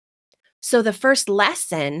So the first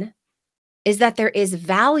lesson is that there is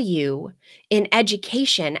value in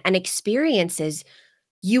education and experiences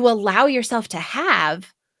you allow yourself to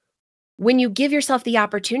have when you give yourself the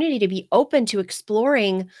opportunity to be open to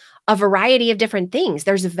exploring a variety of different things.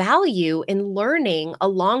 There's value in learning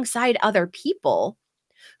alongside other people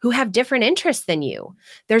who have different interests than you.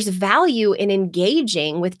 There's value in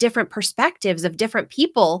engaging with different perspectives of different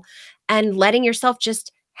people and letting yourself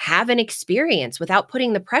just have an experience without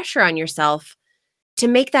putting the pressure on yourself to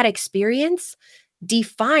make that experience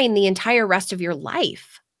define the entire rest of your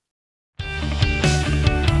life.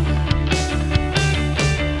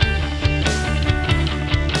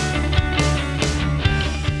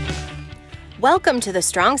 Welcome to the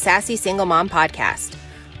Strong Sassy Single Mom Podcast.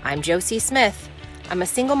 I'm Josie Smith. I'm a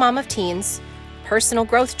single mom of teens, personal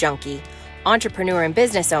growth junkie, entrepreneur and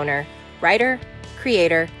business owner, writer,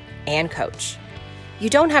 creator, and coach. You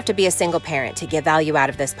don't have to be a single parent to get value out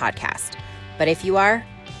of this podcast, but if you are,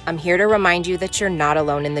 I'm here to remind you that you're not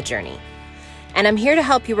alone in the journey. And I'm here to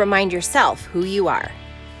help you remind yourself who you are,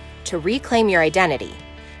 to reclaim your identity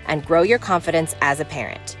and grow your confidence as a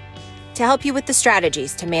parent, to help you with the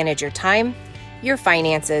strategies to manage your time, your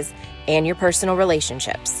finances, and your personal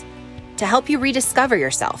relationships, to help you rediscover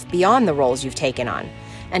yourself beyond the roles you've taken on,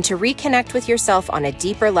 and to reconnect with yourself on a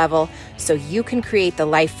deeper level so you can create the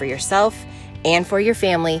life for yourself and for your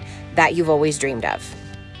family that you've always dreamed of,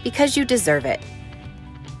 because you deserve it.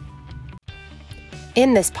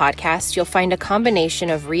 In this podcast, you'll find a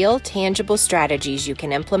combination of real, tangible strategies you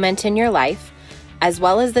can implement in your life, as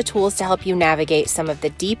well as the tools to help you navigate some of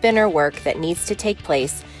the deep inner work that needs to take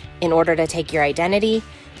place in order to take your identity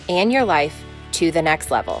and your life to the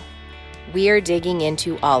next level. We are digging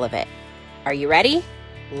into all of it. Are you ready?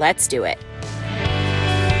 Let's do it.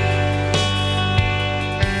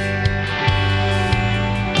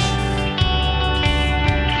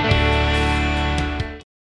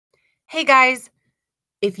 Hey guys,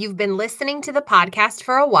 if you've been listening to the podcast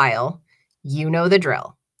for a while, you know the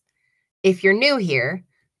drill. If you're new here,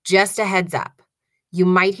 just a heads up. You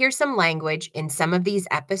might hear some language in some of these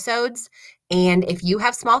episodes, and if you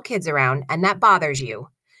have small kids around and that bothers you,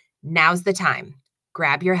 now's the time.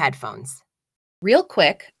 Grab your headphones. Real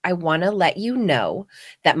quick, I want to let you know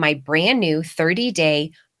that my brand new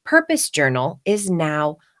 30-day purpose journal is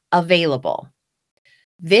now available.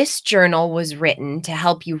 This journal was written to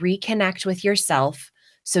help you reconnect with yourself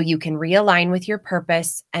so you can realign with your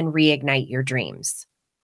purpose and reignite your dreams.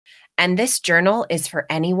 And this journal is for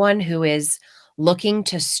anyone who is looking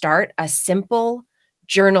to start a simple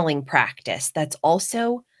journaling practice that's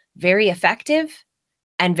also very effective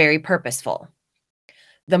and very purposeful.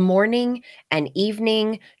 The morning and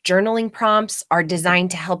evening journaling prompts are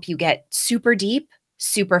designed to help you get super deep,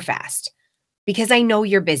 super fast. Because I know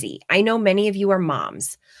you're busy. I know many of you are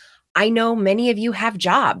moms. I know many of you have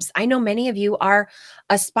jobs. I know many of you are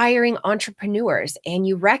aspiring entrepreneurs, and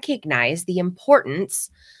you recognize the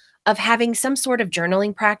importance of having some sort of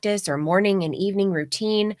journaling practice or morning and evening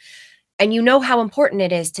routine. And you know how important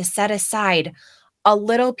it is to set aside a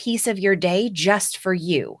little piece of your day just for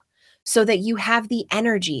you so that you have the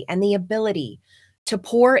energy and the ability to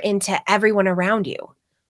pour into everyone around you.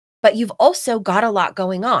 But you've also got a lot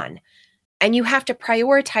going on, and you have to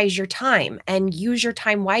prioritize your time and use your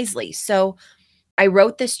time wisely. So I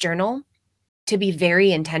wrote this journal to be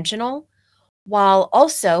very intentional while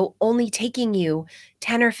also only taking you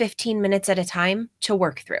 10 or 15 minutes at a time to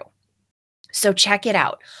work through. So check it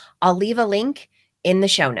out. I'll leave a link in the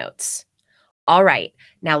show notes. All right,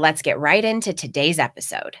 now let's get right into today's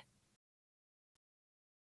episode.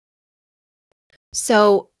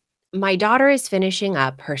 So, my daughter is finishing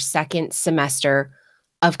up her second semester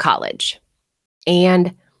of college,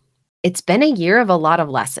 and it's been a year of a lot of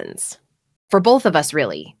lessons for both of us,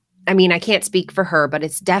 really. I mean, I can't speak for her, but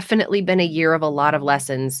it's definitely been a year of a lot of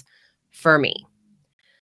lessons for me.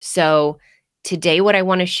 So, today, what I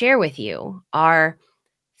want to share with you are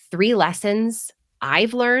 3 lessons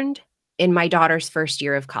I've learned in my daughter's first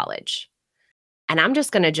year of college. And I'm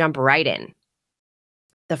just going to jump right in.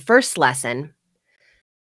 The first lesson: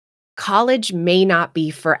 college may not be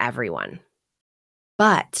for everyone,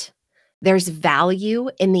 but there's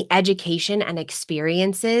value in the education and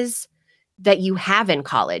experiences that you have in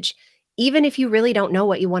college, even if you really don't know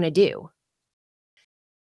what you want to do.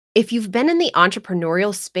 If you've been in the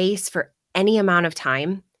entrepreneurial space for any amount of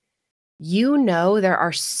time, you know there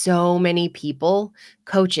are so many people,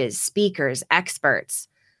 coaches, speakers, experts,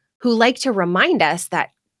 who like to remind us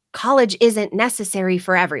that college isn't necessary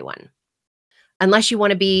for everyone. Unless you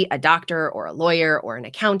want to be a doctor or a lawyer or an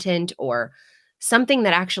accountant or something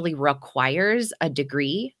that actually requires a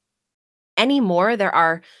degree, anymore, there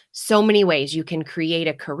are so many ways you can create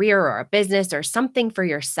a career or a business or something for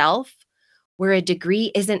yourself where a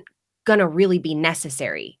degree isn't going to really be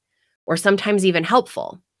necessary or sometimes even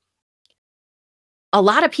helpful. A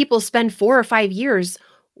lot of people spend 4 or 5 years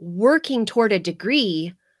working toward a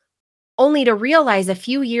degree only to realize a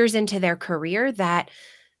few years into their career that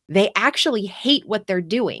they actually hate what they're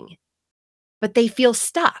doing, but they feel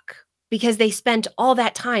stuck because they spent all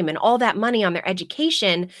that time and all that money on their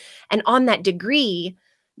education and on that degree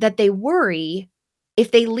that they worry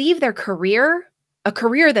if they leave their career, a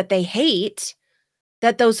career that they hate,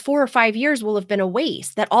 that those 4 or 5 years will have been a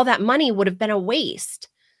waste, that all that money would have been a waste.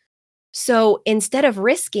 So instead of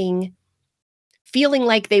risking feeling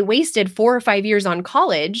like they wasted 4 or 5 years on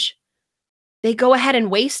college, they go ahead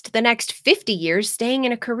and waste the next 50 years staying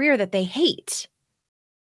in a career that they hate.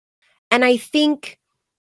 And I think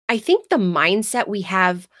the mindset we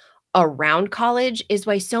have around college is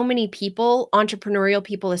why so many people, entrepreneurial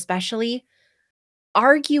people especially,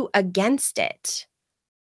 argue against it.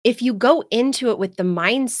 If you go into it with the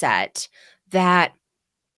mindset that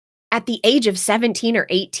at the age of 17 or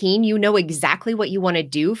 18, you know exactly what you want to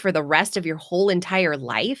do for the rest of your whole entire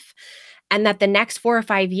life, and that the next 4 or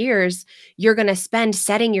 5 years you're going to spend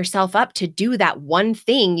setting yourself up to do that one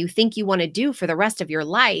thing you think you want to do for the rest of your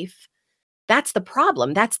life, that's the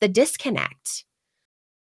problem. That's the disconnect.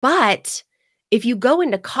 But if you go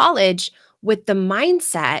into college with the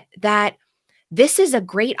mindset that this is a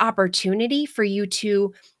great opportunity for you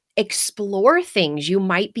to explore things you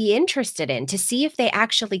might be interested in to see if they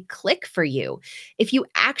actually click for you, if you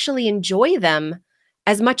actually enjoy them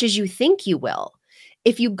as much as you think you will.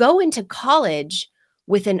 If you go into college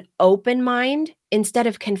with an open mind instead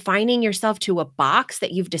of confining yourself to a box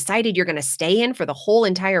that you've decided you're going to stay in for the whole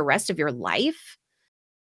entire rest of your life,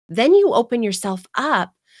 then you open yourself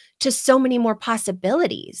up to so many more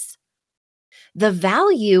possibilities. The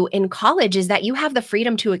value in college is that you have the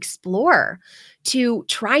freedom to explore, to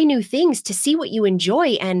try new things, to see what you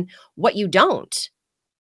enjoy and what you don't.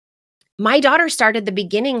 My daughter started the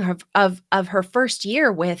beginning of her first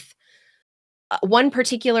year with one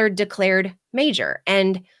particular declared major.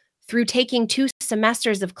 And through taking 2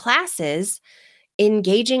 semesters of classes,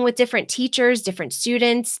 engaging with different teachers, different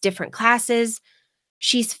students, different classes,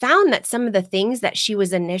 she's found that some of the things that she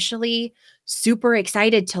was initially super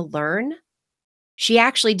excited to learn, she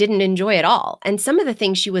actually didn't enjoy at all. And some of the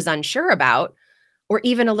things she was unsure about or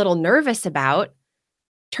even a little nervous about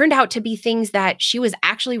turned out to be things that she was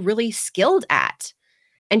actually really skilled at.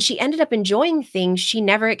 And she ended up enjoying things she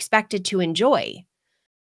never expected to enjoy.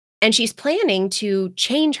 And she's planning to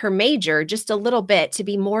change her major just a little bit to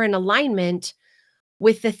be more in alignment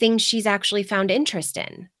with the things she's actually found interest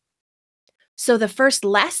in. So the first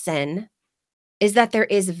lesson is that there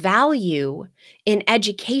is value in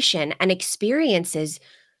education and experiences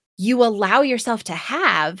you allow yourself to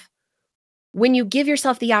have when you give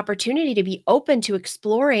yourself the opportunity to be open to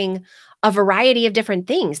exploring a variety of different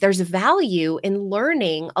things. There's value in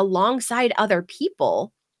learning alongside other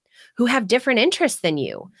people who have different interests than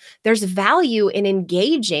you. There's value in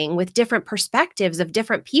engaging with different perspectives of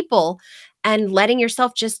different people and letting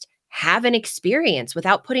yourself just have an experience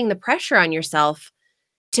without putting the pressure on yourself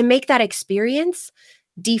to make that experience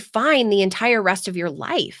define the entire rest of your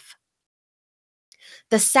life.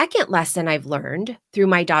 The second lesson I've learned through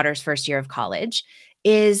my daughter's first year of college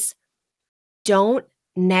is don't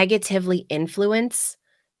negatively influence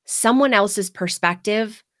someone else's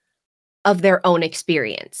perspective of their own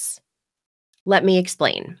experience. Let me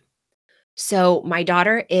explain. So, my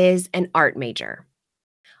daughter is an art major.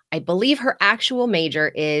 I believe her actual major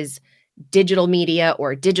is digital media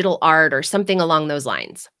or digital art or something along those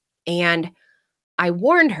lines. And I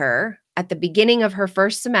warned her at the beginning of her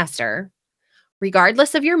first semester,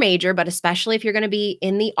 regardless of your major, but especially if you're going to be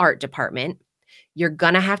in the art department, you're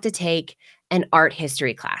going to have to take an art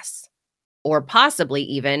history class or possibly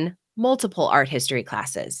even multiple art history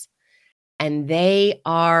classes. And they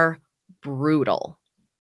are brutal.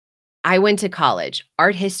 I went to college.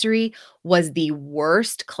 Art history was the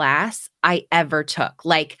worst class I ever took.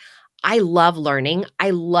 Like, I love learning. I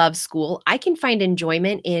love school. I can find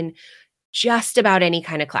enjoyment in just about any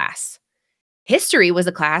kind of class. History was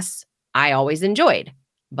a class I always enjoyed,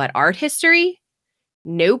 but art history,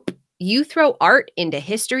 nope. You throw art into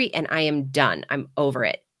history and I am done. I'm over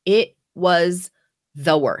it. It was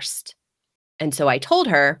the worst. And so I told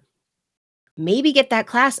her, maybe get that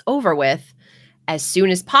class over with as soon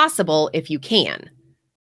as possible if you can.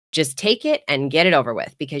 Just take it and get it over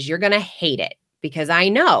with because you're going to hate it. Because I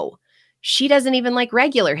know she doesn't even like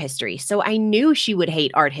regular history. So I knew she would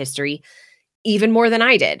hate art history even more than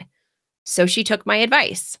I did. So she took my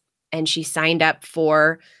advice and she signed up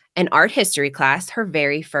for an art history class her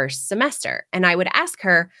very first semester. And I would ask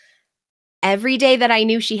her every day that I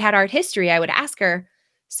knew she had art history, I would ask her,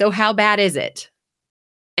 "So how bad is it?"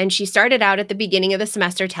 And she started out at the beginning of the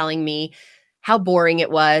semester telling me how boring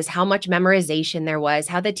it was, how much memorization there was,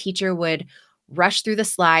 how the teacher would rush through the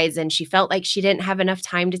slides and she felt like she didn't have enough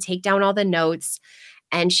time to take down all the notes.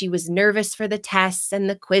 And she was nervous for the tests and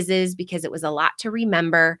the quizzes because it was a lot to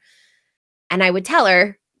remember. And I would tell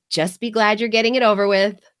her, just be glad you're getting it over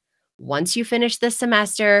with. Once you finish this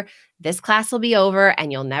semester, this class will be over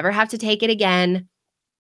and you'll never have to take it again.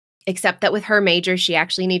 Except that with her major, she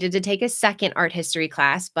actually needed to take a second art history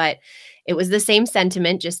class, but it was the same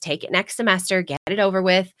sentiment. Just take it next semester, get it over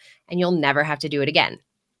with, and you'll never have to do it again.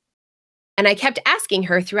 And I kept asking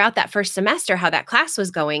her throughout that first semester how that class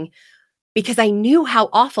was going because I knew how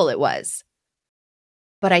awful it was.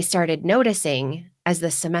 But I started noticing as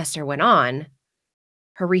the semester went on,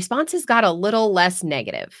 her responses got a little less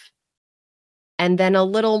negative and then a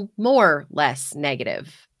little more less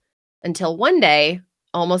negative until one day,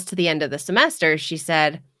 almost to the end of the semester, she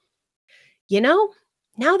said, "You know,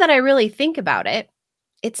 now that I really think about it,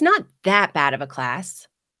 it's not that bad of a class.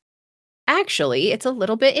 Actually, it's a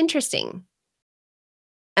little bit interesting."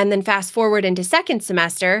 And then fast forward into second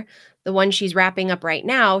semester, the one she's wrapping up right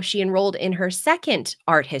now, she enrolled in her second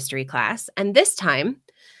art history class. And this time,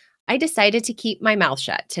 I decided to keep my mouth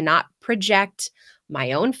shut, to not project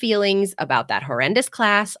my own feelings about that horrendous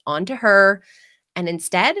class onto her. And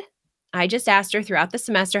instead, I just asked her throughout the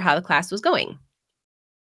semester how the class was going.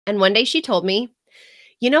 And one day she told me,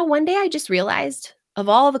 one day I just realized of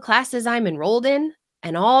all the classes I'm enrolled in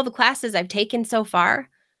and all the classes I've taken so far,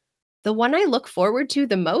 the one I look forward to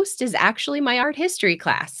the most is actually my art history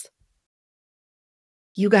class.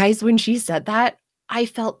 You guys, when she said that, I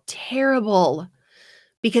felt terrible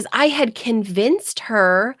because I had convinced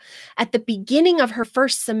her at the beginning of her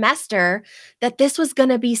first semester that this was going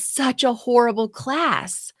to be such a horrible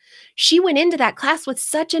class. She went into that class with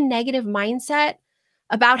such a negative mindset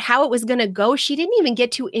about how it was going to go. She didn't even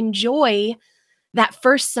get to enjoy that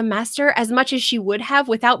first semester as much as she would have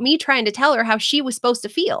without me trying to tell her how she was supposed to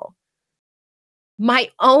feel. My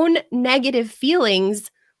own negative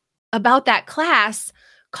feelings about that class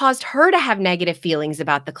caused her to have negative feelings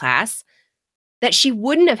about the class that she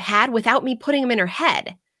wouldn't have had without me putting them in her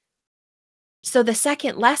head. So the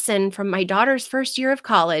second lesson from my daughter's first year of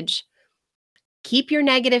college, keep your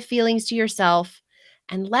negative feelings to yourself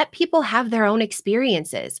and let people have their own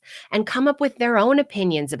experiences and come up with their own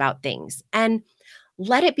opinions about things. And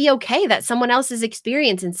let it be okay that someone else's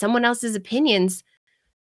experience and someone else's opinions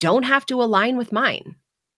don't have to align with mine.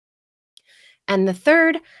 And the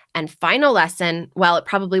third and final lesson, well, it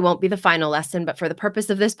probably won't be the final lesson, but for the purpose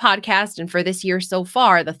of this podcast and for this year so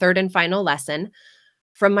far, the third and final lesson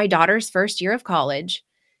from my daughter's first year of college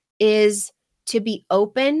is to be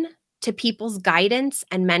open to people's guidance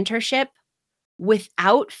and mentorship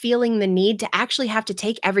without feeling the need to actually have to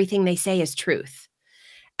take everything they say as truth,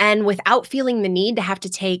 and without feeling the need to have to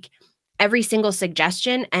take every single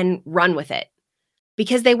suggestion and run with it,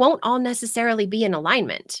 because they won't all necessarily be in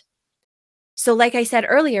alignment. So like I said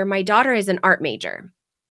earlier, my daughter is an art major,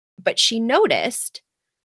 but she noticed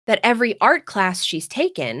that every art class she's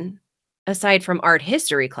taken, aside from art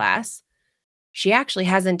history class, she actually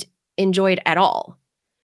hasn't enjoyed at all.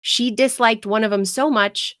 She disliked one of them so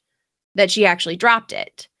much that she actually dropped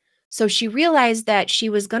it. So she realized that she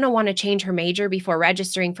was going to want to change her major before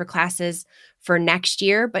registering for classes for next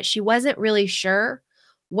year, but she wasn't really sure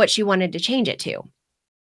what she wanted to change it to.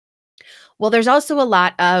 Well, there's also a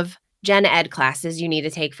lot of gen ed classes you need to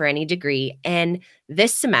take for any degree. And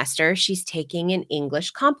this semester, she's taking an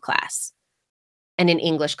English comp class. And in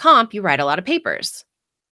English comp, you write a lot of papers.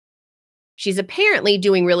 She's apparently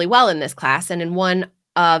doing really well in this class. And in one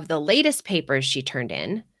of the latest papers she turned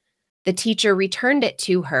in, the teacher returned it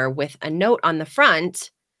to her with a note on the front,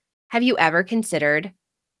 "Have you ever considered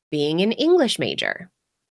being an English major?"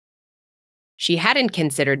 She hadn't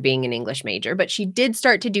considered being an English major, but she did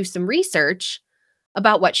start to do some research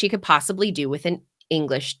about what she could possibly do with an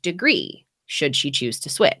English degree, should she choose to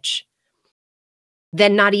switch.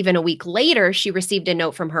 Then not even a week later, she received a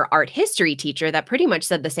note from her art history teacher that pretty much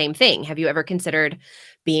said the same thing. "Have you ever considered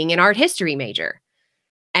being an art history major?"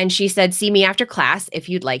 And she said, "See me after class if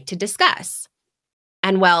you'd like to discuss."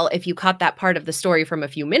 And well, if you caught that part of the story from a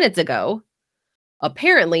few minutes ago,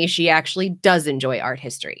 apparently she actually does enjoy art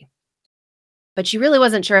history. But she really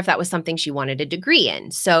wasn't sure if that was something she wanted a degree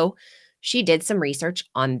in. So she did some research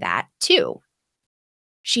on that too.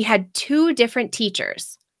 She had two different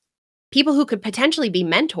teachers, people who could potentially be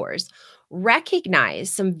mentors, recognize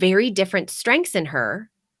some very different strengths in her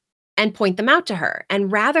and point them out to her.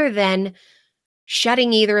 And rather than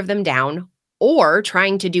shutting either of them down or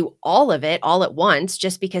trying to do all of it all at once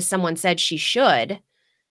just because someone said she should,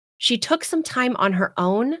 she took some time on her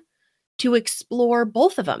own to explore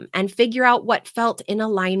both of them and figure out what felt in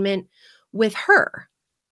alignment with her.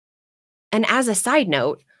 And as a side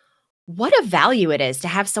note, what a value it is to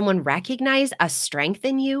have someone recognize a strength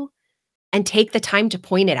in you and take the time to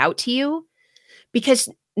point it out to you, because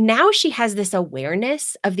now she has this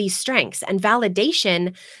awareness of these strengths and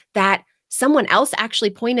validation that someone else actually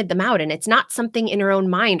pointed them out. And it's not something in her own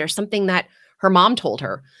mind or something that her mom told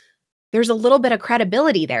her. There's a little bit of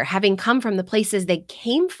credibility there, having come from the places they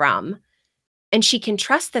came from. And she can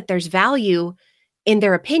trust that there's value in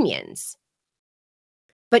their opinions.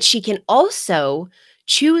 But she can also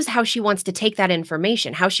choose how she wants to take that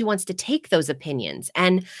information, how she wants to take those opinions,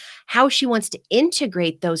 and how she wants to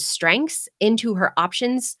integrate those strengths into her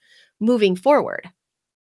options moving forward.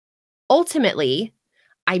 Ultimately,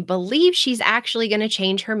 I believe she's actually going to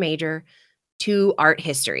change her major to art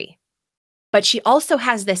history. But she also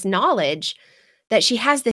has this knowledge that she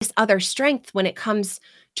has this other strength when it comes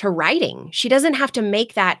to writing. She doesn't have to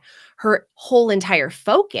make that her whole entire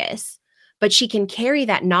focus, but she can carry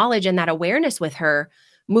that knowledge and that awareness with her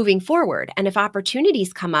moving forward. And if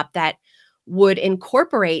opportunities come up that would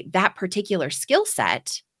incorporate that particular skill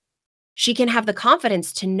set, she can have the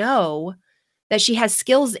confidence to know that she has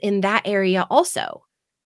skills in that area also.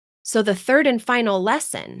 So the third and final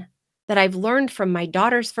lesson that I've learned from my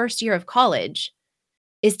daughter's first year of college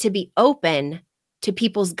is to be open to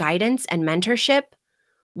people's guidance and mentorship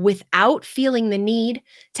without feeling the need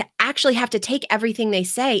to actually have to take everything they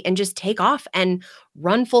say and just take off and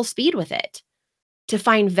run full speed with it. To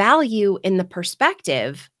find value in the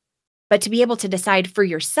perspective, but to be able to decide for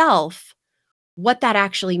yourself what that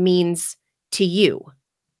actually means to you.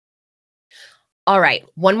 All right,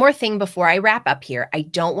 one more thing before I wrap up here. I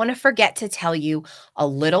don't want to forget to tell you a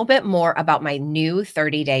little bit more about my new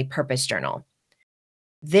 30-day purpose journal.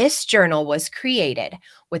 This journal was created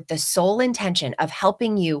with the sole intention of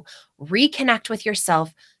helping you reconnect with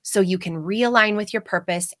yourself so you can realign with your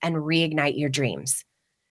purpose and reignite your dreams.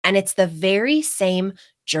 And it's the very same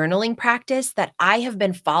journaling practice that I have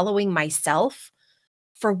been following myself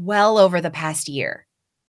for well over the past year.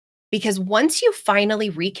 Because once you finally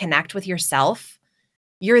reconnect with yourself,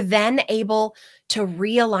 you're then able to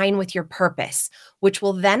realign with your purpose, which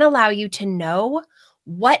will then allow you to know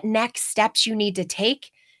what next steps you need to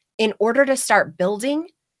take in order to start building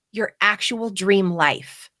your actual dream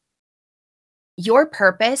life. Your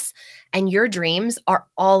purpose and your dreams are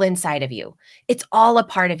all inside of you. It's all a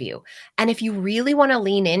part of you. And if you really want to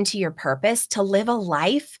lean into your purpose to live a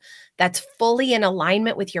life that's fully in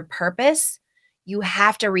alignment with your purpose, you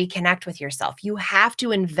have to reconnect with yourself. You have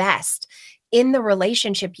to invest in the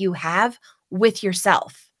relationship you have with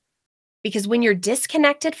yourself. Because when you're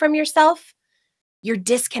disconnected from yourself, you're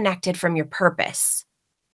disconnected from your purpose.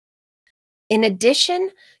 In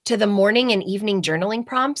addition to the morning and evening journaling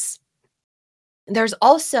prompts, there's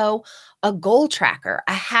also a goal tracker,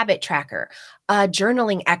 a habit tracker, a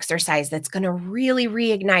journaling exercise that's going to really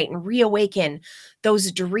reignite and reawaken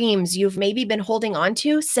those dreams you've maybe been holding on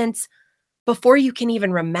to since before you can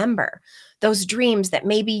even remember, those dreams that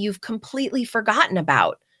maybe you've completely forgotten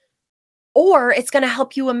about. Or it's going to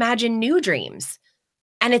help you imagine new dreams.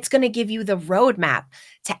 And it's going to give you the roadmap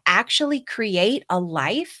to actually create a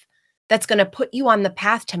life that's going to put you on the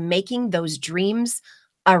path to making those dreams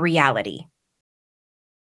a reality.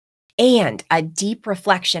 And a deep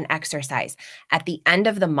reflection exercise at the end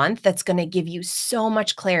of the month that's going to give you so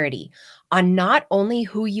much clarity on not only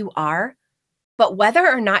who you are, but whether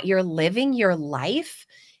or not you're living your life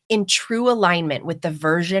in true alignment with the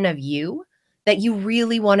version of you that you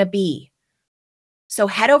really want to be. So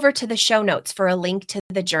head over to the show notes for a link to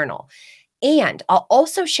the journal. And I'll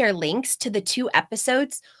also share links to the 2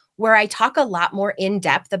 episodes where I talk a lot more in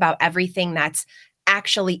depth about everything that's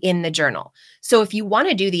actually in the journal. So if you want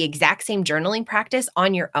to do the exact same journaling practice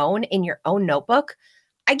on your own in your own notebook,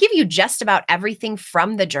 I give you just about everything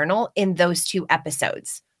from the journal in those 2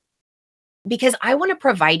 episodes. Because I want to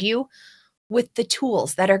provide you with the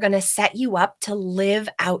tools that are going to set you up to live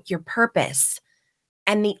out your purpose.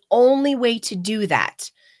 And the only way to do that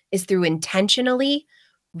is through intentionally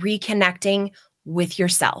reconnecting with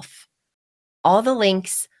yourself. All the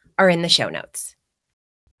links are in the show notes.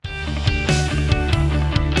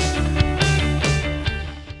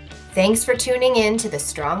 Thanks for tuning in to the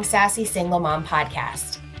Strong Sassy Single Mom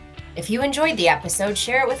podcast. If you enjoyed the episode,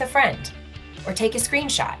 share it with a friend or take a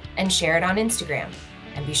screenshot and share it on Instagram.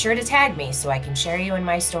 And be sure to tag me so I can share you in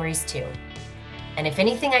my stories too. And if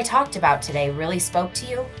anything I talked about today really spoke to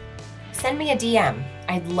you, send me a DM.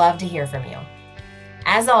 I'd love to hear from you.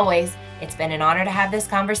 As always, it's been an honor to have this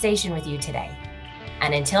conversation with you today.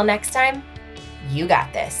 And until next time, you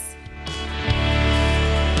got this.